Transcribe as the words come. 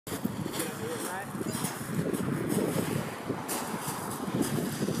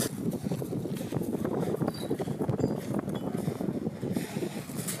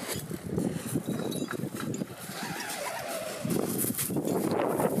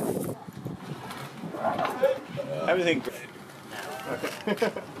Everything.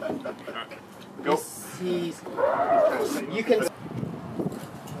 Okay. Go. You can.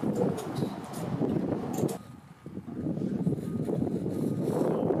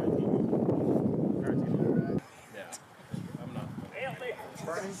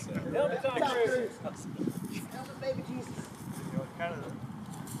 Baby Jesus. Kind of the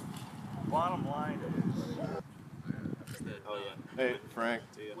bottom line is. Oh yeah. Hey Frank.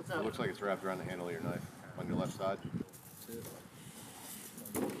 What's up? It looks like it's wrapped around the handle of your knife on your left side.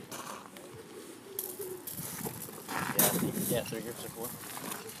 Yeah, 3 grips or 4.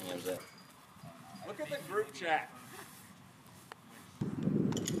 And that. Look at the group chat.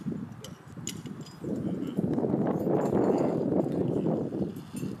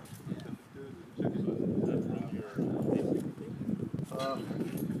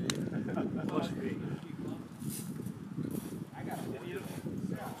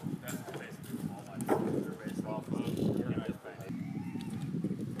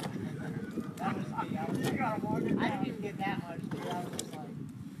 I didn't even get that much. I was just like,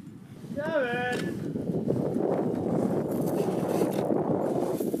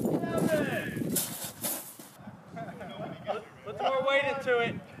 Put more weight into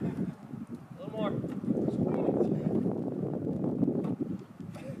it. A little more.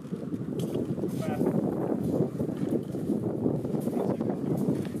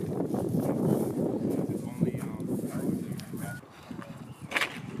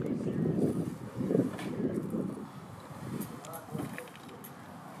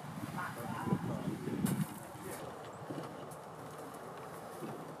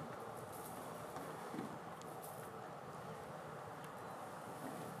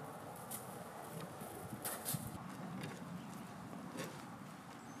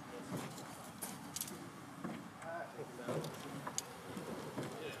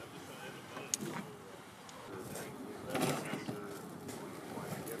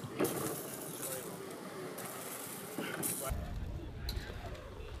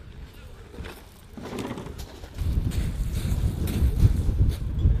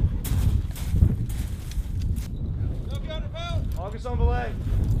 August on belay.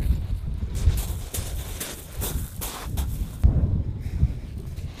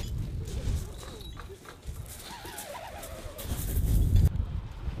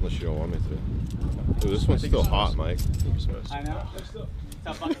 Unless you don't want me to. Ooh, this one's still hot, Mike. I know. It's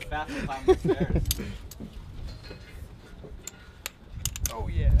a fucking fast to climb the stairs. Oh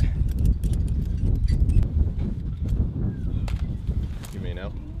yeah. You may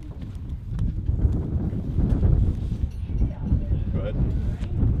now. Go ahead.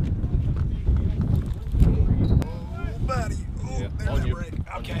 Oh, buddy. Oh, Yeah, there's on the you. break.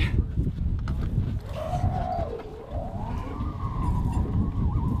 Okay.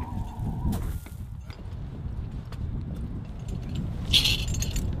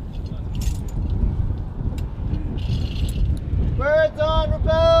 Birds on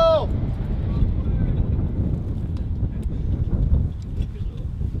Rappel!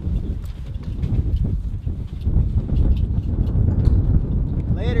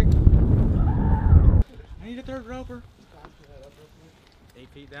 Later. I need a third roper. 8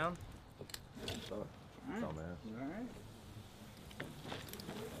 feet down. It's on, man. Alright.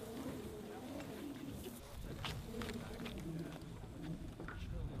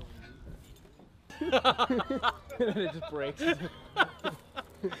 It just breaks. You're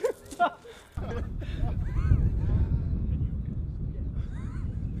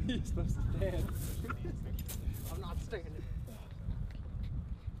supposed to stand. I'm not standing.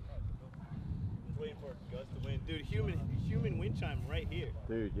 Waiting for a gust of wind. Dude, human wind chime right here.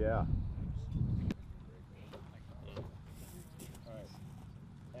 Dude, yeah.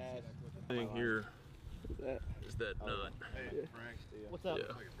 Thing here is that nut. Hey, Frank. What's up? Yeah.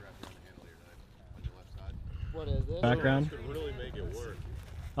 Looks like it's wrapped around the handle of your knife on your left side. What is this? Background. This could really make it work.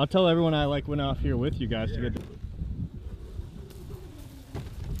 I'll tell everyone I went off here with you guys to get.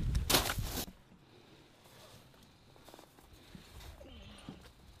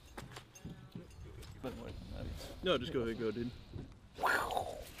 No, just go ahead, go, dude.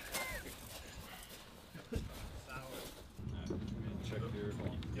 Check your.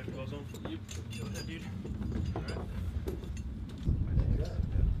 You have your clothes on? Go ahead, dude.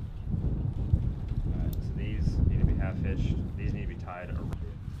 Alright, so these need to be half hitched. These need to be tied.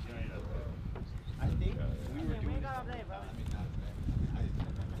 I think we were doing this.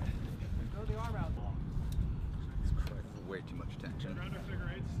 Throw the arm out. much tension.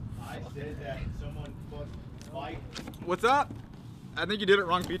 I said that someone fucked Mike. What's up? I think you did it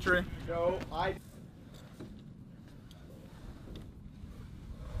wrong, Petrie. No, I.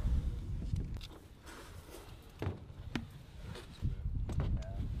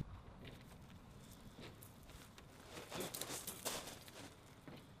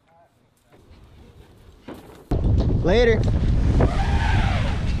 Later.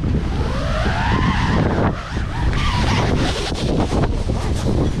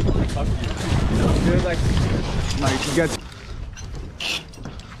 Dude, like, you got.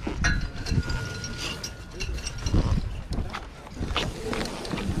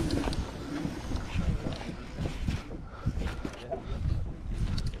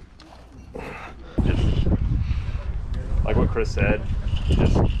 Just like what Chris said,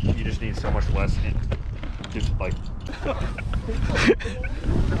 you just need so much less. Just like. I'm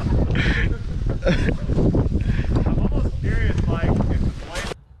almost curious, Mike.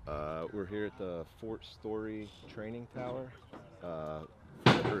 We're here at the Fort Story Training Tower.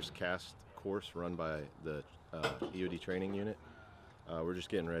 The first cast course run by the EOD Training Unit. We're just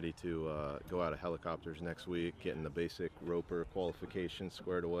getting ready to go out of helicopters next week, getting the basic roper qualifications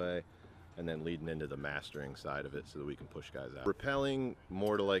squared away, and then leading into the mastering side of it so that we can push guys out. Rappelling,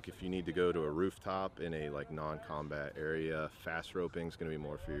 more to like if you need to go to a rooftop in a like non-combat area. Fast roping is going to be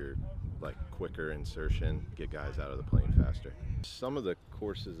more for your like quicker insertion, get guys out of the plane faster. Some of the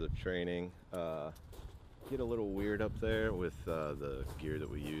courses of training get a little weird up there with the gear that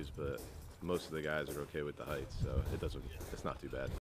we use, but most of the guys are okay with the heights, so it's not too bad.